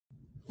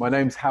My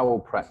name's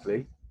Hywel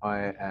Pratley.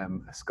 I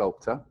am a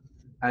sculptor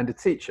and a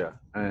teacher,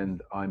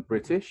 and I'm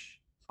British.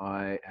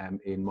 I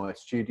am in my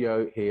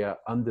studio here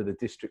under the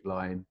District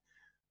Line,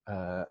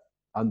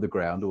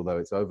 underground, although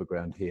it's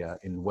overground here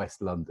in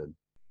West London.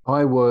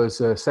 I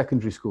was a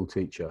secondary school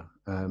teacher,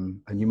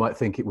 and you might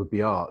think it would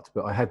be art,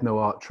 but I had no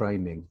art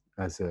training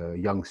as a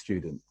young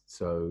student.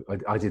 So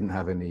I didn't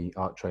have any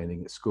art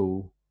training at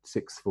school,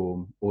 sixth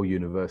form or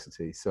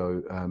university.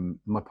 So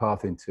my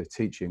path into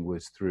teaching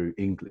was through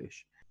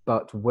English.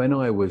 But when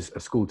I was a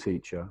school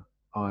teacher,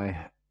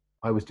 I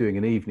was doing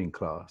an evening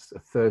class, a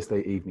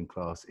Thursday evening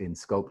class in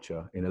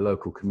sculpture in a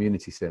local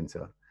community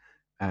centre.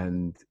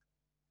 And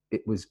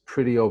it was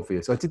pretty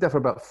obvious. I did that for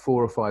about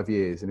 4 or 5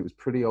 years, and it was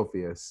pretty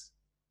obvious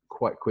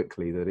quite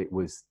quickly that it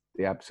was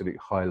the absolute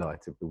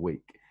highlight of the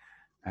week.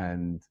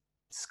 And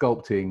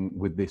sculpting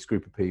with this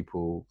group of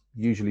people,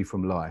 usually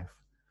from life,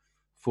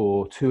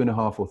 for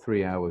 2.5 or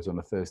 3 hours on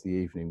a Thursday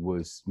evening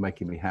was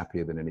making me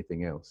happier than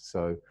anything else.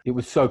 So it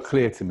was so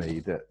clear to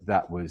me that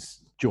that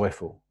was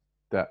joyful,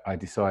 that I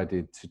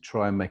decided to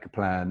try and make a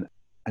plan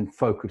and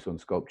focus on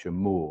sculpture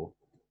more.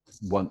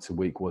 Once a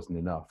week wasn't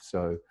enough.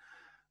 So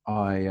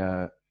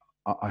I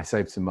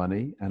saved some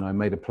money and I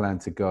made a plan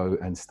to go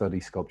and study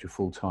sculpture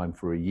full time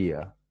for a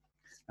year.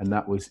 And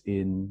that was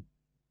in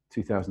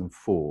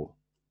 2004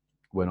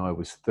 when I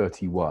was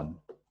 31.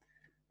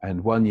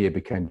 And 1 year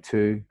became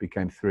 2,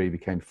 became 3,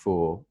 became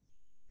 4,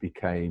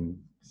 became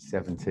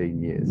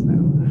 17 years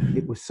now.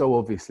 It was so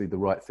obviously the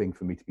right thing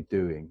for me to be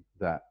doing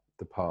that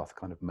the path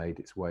kind of made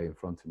its way in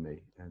front of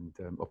me, and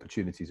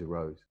opportunities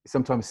arose. It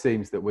sometimes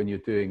seems that when you're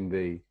doing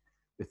the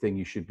thing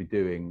you should be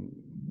doing,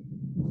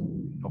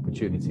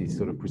 opportunities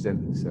sort of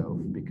present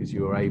themselves because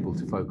you're able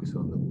to focus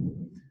on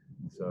them.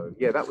 So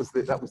yeah, that was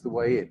the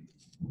way in.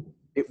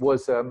 It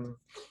was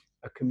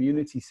a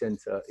community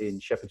centre in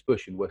Shepherd's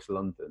Bush in West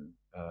London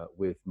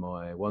with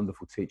my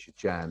wonderful teacher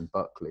Jan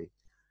Buckley,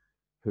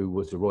 who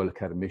was a Royal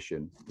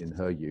Academician in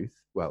her youth.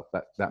 Well,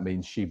 that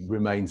means she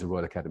remains a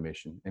Royal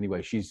Academician.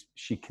 Anyway,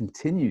 she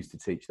continues to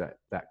teach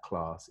that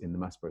class in the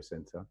Maspero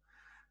Centre,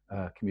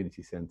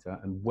 community centre.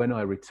 And when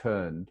I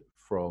returned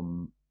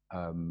from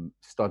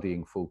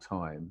studying full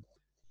time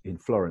in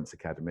Florence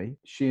Academy,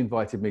 she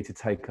invited me to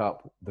take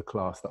up the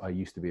class that I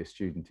used to be a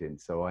student in.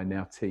 So I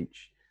now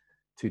teach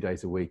 2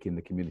 days a week in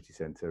the community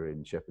centre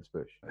in Shepherd's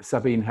Bush.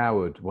 Sabine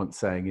Howard once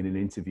saying in an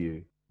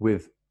interview,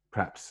 with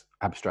perhaps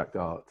abstract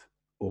art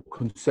or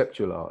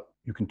conceptual art,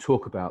 you can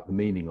talk about the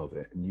meaning of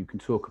it and you can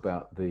talk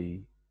about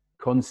the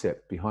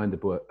concept behind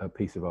a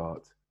piece of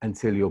art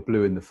until you're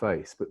blue in the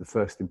face, but the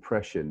first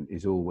impression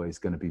is always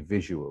going to be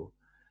visual.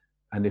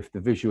 And if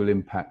the visual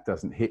impact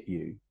doesn't hit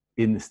you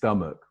in the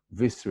stomach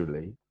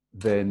viscerally,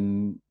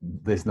 then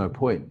there's no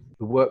point.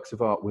 The works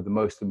of art with the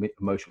most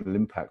emotional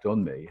impact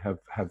on me have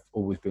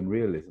always been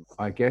realism.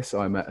 I guess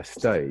I'm at a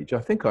stage, I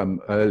think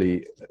I'm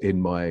early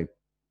in my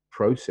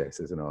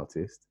process as an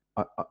artist.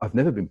 I've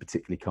never been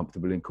particularly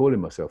comfortable in calling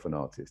myself an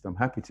artist. I'm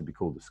happy to be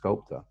called a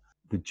sculptor.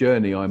 The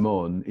journey I'm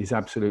on is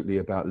absolutely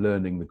about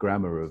learning the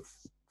grammar of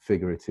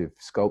figurative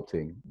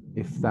sculpting.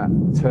 If that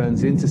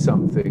turns into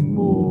something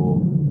more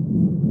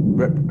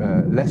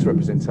less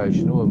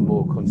representational and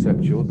more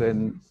conceptual,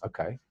 then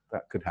okay,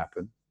 that could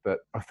happen. But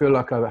I feel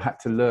like I had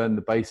to learn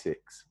the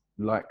basics,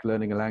 like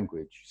learning a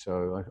language.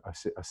 So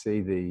I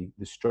see the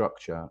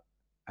structure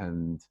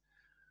and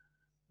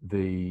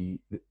the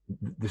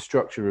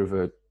structure of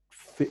a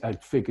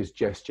figure's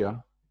gesture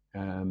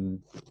and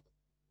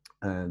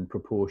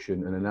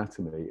proportion and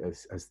anatomy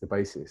as the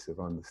basis of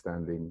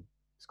understanding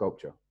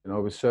sculpture. And I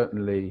was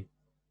certainly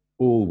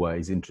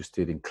always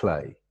interested in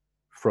clay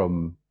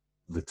from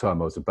the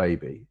time I was a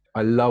baby.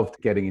 I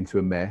loved getting into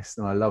a mess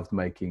and I loved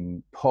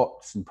making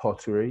pots and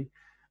pottery.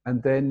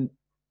 And then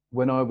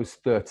when I was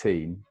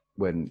 13,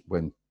 when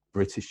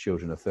British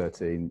children are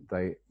 13,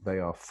 they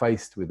are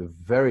faced with a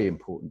very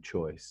important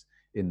choice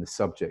in the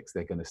subjects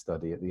they're going to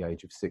study at the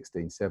age of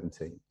 16,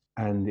 17.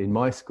 And in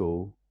my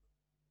school,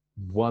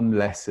 one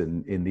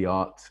lesson in the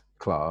art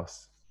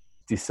class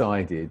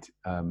decided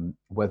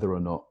whether or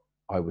not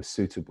I was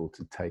suitable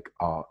to take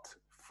art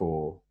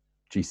for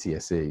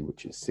GCSE,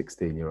 which is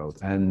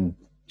 16-year-olds. And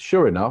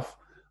sure enough,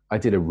 I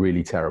did a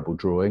really terrible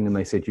drawing and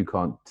they said, you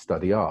can't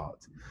study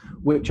art,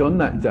 which on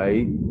that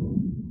day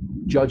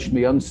judged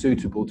me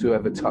unsuitable to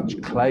ever touch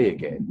clay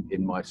again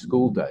in my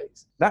school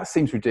days. That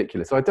seems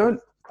ridiculous. I don't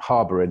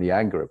harbour any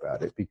anger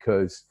about it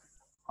because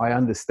I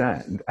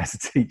understand as a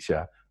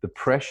teacher the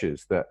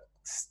pressures that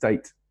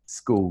state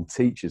school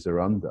teachers are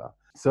under.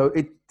 So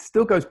it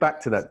still goes back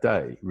to that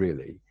day,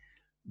 really,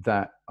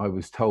 that I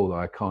was told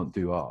I can't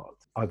do art.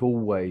 I've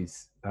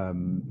always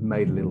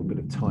made a little bit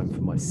of time for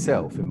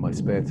myself in my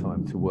spare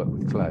time to work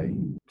with clay.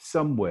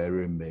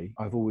 Somewhere in me,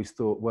 I've always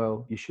thought,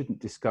 well, you shouldn't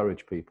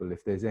discourage people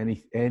if there's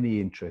any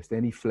interest,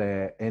 any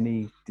flair,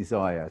 any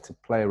desire to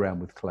play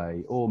around with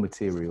clay or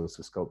materials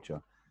for sculpture,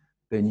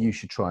 then you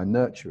should try and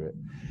nurture it.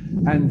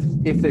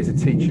 And if there's a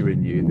teacher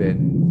in you,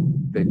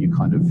 then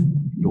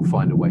you'll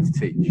find a way to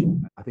teach.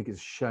 I think it's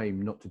a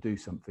shame not to do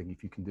something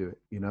if you can do it.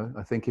 You know,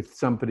 I think if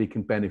somebody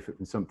can benefit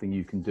from something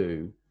you can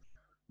do,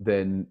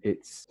 then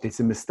it's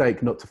a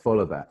mistake not to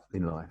follow that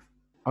in life.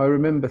 I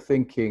remember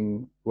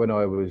thinking when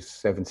I was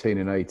 17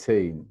 and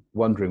 18,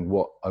 wondering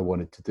what I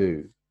wanted to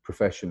do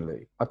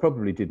professionally. I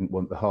probably didn't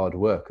want the hard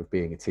work of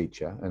being a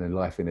teacher and in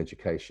life in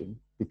education,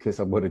 because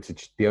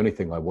the only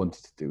thing I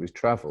wanted to do was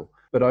travel.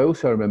 But I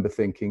also remember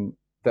thinking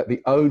that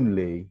the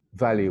only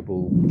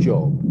valuable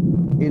job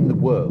in the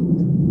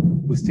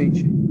world was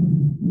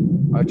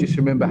teaching. I just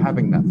remember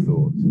having that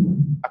thought.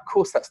 Of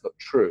course, that's not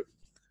true,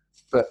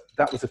 but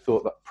that was a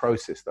thought, that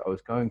process that I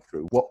was going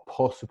through. What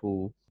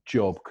possible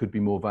job could be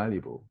more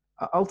valuable?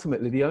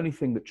 Ultimately, the only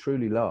thing that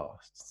truly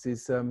lasts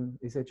is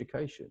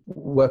education.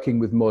 Working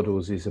with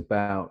models is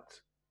about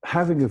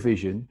having a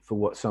vision for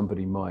what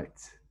somebody might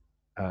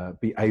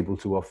be able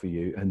to offer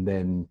you, and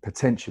then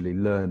potentially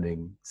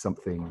learning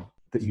something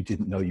that you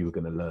didn't know you were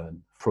going to learn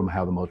from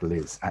how the model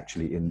is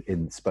actually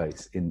in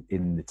space,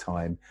 in the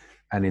time,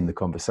 and in the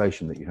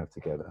conversation that you have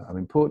together. I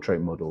mean,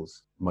 portrait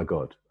models, my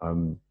God,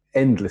 I'm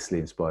endlessly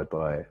inspired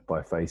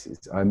by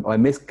faces. I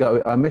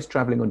miss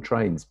traveling on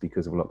trains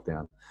because of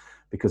lockdown,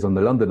 because on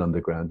the London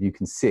Underground, you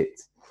can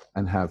sit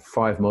and have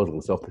 5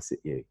 models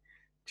opposite you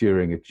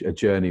during a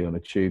journey on a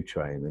tube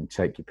train and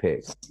take your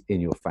pick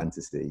in your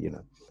fantasy, you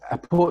know. A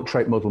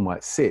portrait model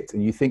might sit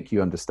and you think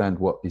you understand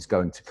what is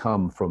going to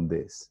come from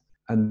this.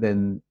 And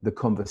then the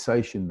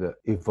conversation that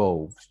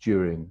evolves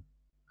during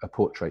a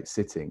portrait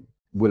sitting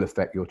will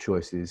affect your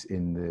choices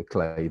in the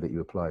clay that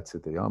you apply to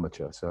the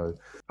armature. So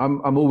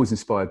I'm always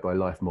inspired by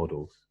life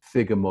models,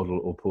 figure model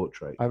or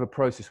portrait. I have a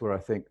process where I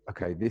think,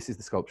 okay, this is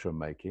the sculpture I'm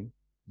making.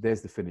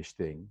 There's the finished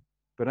thing.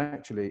 But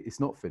actually, it's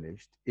not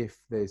finished if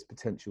there's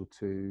potential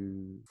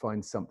to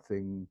find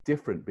something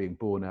different being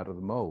born out of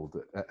the mold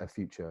at a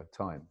future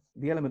time.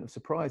 The element of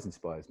surprise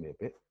inspires me a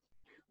bit.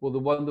 Well, the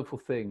wonderful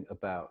thing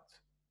about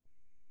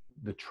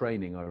the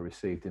training I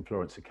received in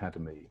Florence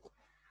Academy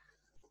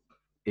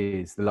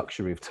is the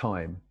luxury of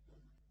time.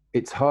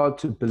 It's hard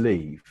to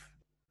believe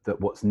that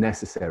what's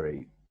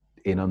necessary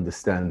in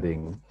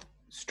understanding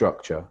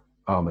structure,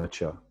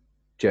 armature,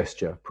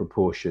 gesture,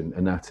 proportion,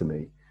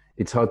 anatomy,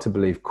 it's hard to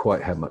believe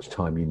quite how much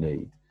time you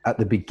need. At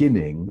the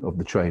beginning of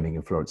the training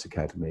in Florence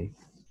Academy,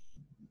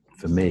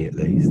 for me at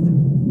least,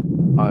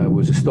 I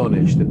was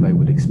astonished that they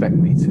would expect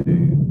me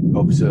to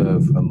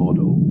observe a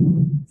model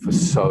for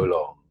so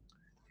long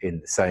in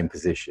the same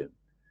position,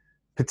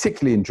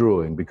 particularly in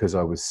drawing, because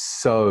I was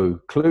so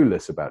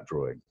clueless about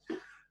drawing.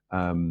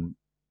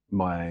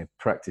 My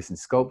practice in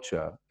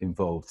sculpture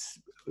involved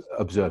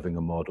observing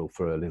a model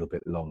for a little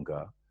bit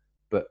longer.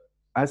 But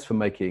as for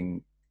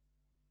making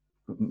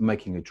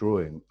a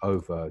drawing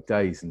over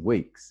days and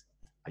weeks,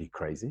 are you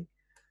crazy?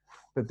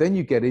 But then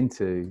you get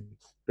into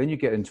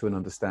an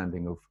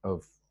understanding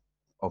of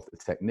the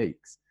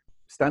techniques.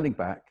 Standing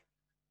back,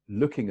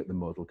 looking at the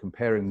model,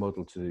 comparing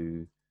model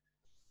to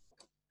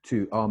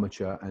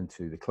armature and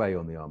to the clay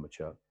on the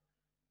armature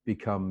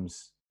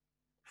becomes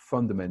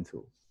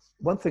fundamental.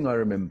 One thing I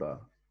remember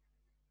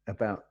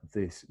about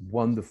this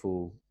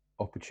wonderful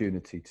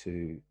opportunity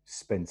to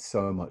spend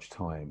so much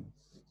time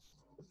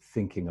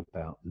thinking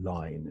about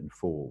line and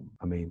form.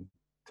 I mean,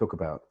 talk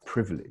about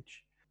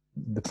privilege.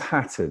 The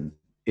pattern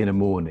in a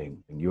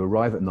morning, you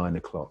arrive at 9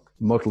 o'clock,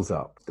 models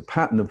up. The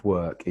pattern of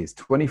work is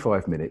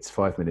 25 minutes,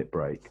 5-minute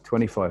break,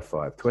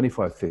 25:05,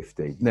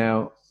 25:50.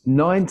 Now,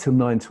 9 till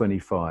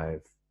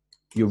 9:25,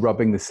 you're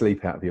rubbing the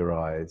sleep out of your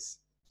eyes.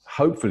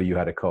 Hopefully you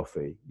had a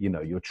coffee. You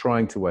know, you're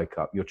trying to wake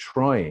up. You're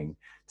trying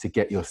to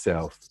get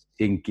yourself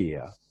in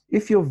gear.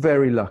 If you're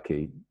very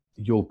lucky,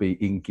 you'll be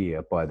in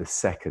gear by the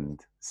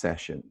second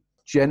session.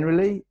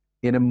 Generally,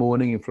 in a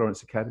morning in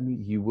Florence Academy,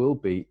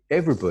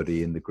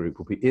 everybody in the group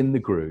will be in the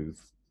groove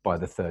by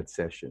the third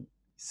session.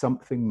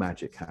 Something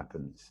magic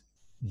happens,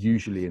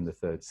 usually in the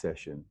third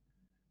session,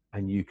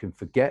 and you can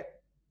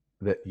forget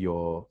that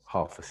you're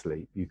half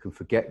asleep. You can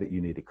forget that you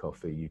need a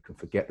coffee. You can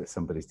forget that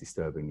somebody's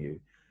disturbing you.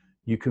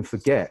 You can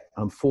forget,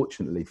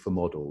 unfortunately for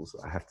models,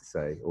 I have to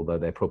say, although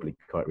they're probably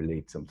quite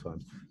relieved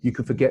sometimes, you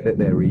can forget that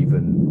they're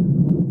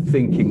even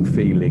thinking,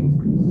 feeling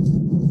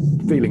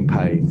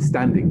pain,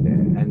 standing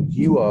there, and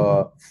you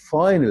are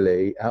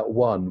finally at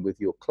one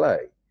with your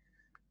clay.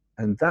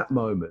 And that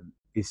moment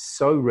is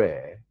so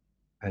rare,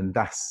 and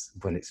that's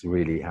when it's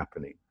really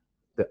happening.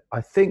 That I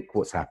think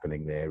what's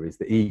happening there is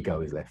the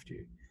ego has left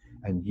you,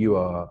 and you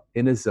are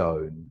in a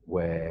zone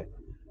where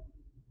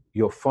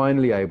you're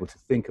finally able to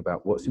think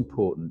about what's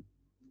important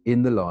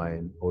in the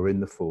line or in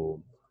the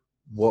form,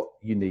 what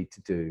you need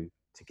to do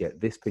to get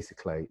this piece of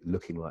clay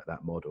looking like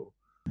that model.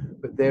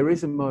 But there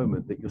is a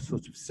moment that you're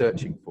sort of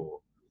searching for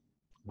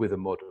with a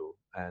model,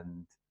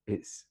 and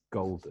it's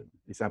golden.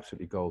 It's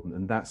absolutely golden.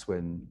 And that's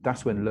when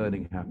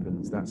learning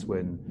happens. That's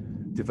when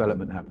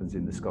development happens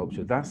in the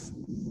sculpture. That's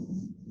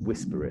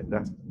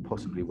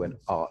possibly when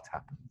art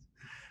happens.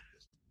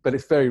 But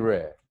it's very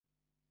rare.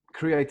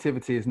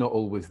 Creativity is not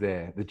always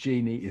there. The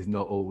genie is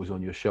not always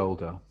on your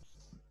shoulder.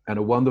 And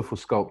a wonderful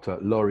sculptor,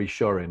 Laurie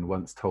Shorin,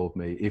 once told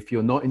me, if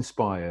you're not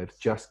inspired,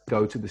 just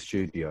go to the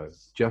studio,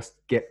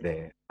 just get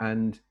there.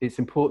 And it's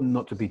important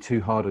not to be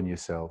too hard on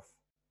yourself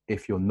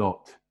if you're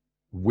not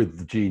with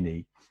the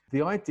genie.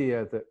 the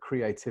idea that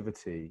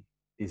creativity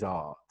is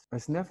art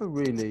has never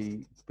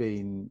really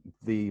been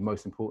the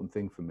most important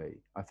thing for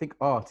me. I think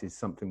art is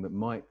something that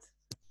might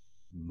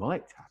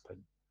happen,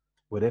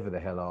 whatever the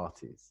hell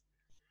art is.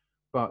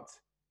 But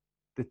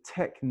the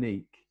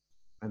technique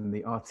and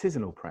the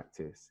artisanal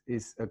practice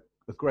is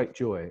a great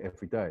joy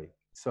every day.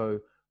 So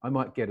I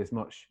might get as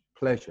much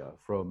pleasure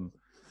from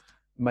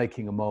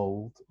making a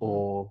mold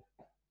or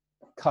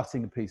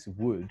cutting a piece of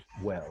wood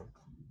well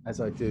as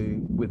I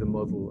do with a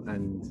model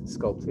and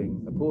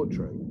sculpting a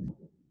portrait.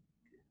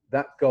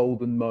 That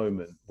golden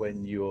moment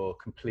when you're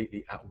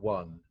completely at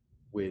one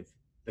with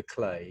the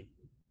clay,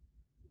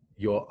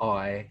 your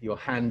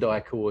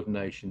hand-eye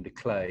coordination, the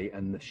clay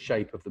and the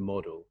shape of the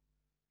model,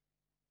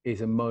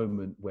 is a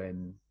moment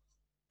when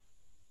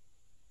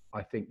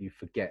I think you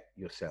forget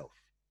yourself,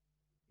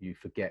 you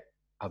forget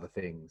other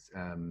things,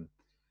 and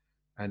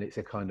it's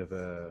a kind of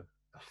a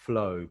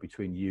flow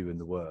between you and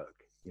the work,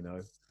 you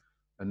know,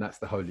 and that's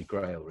the holy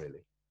grail,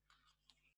 really.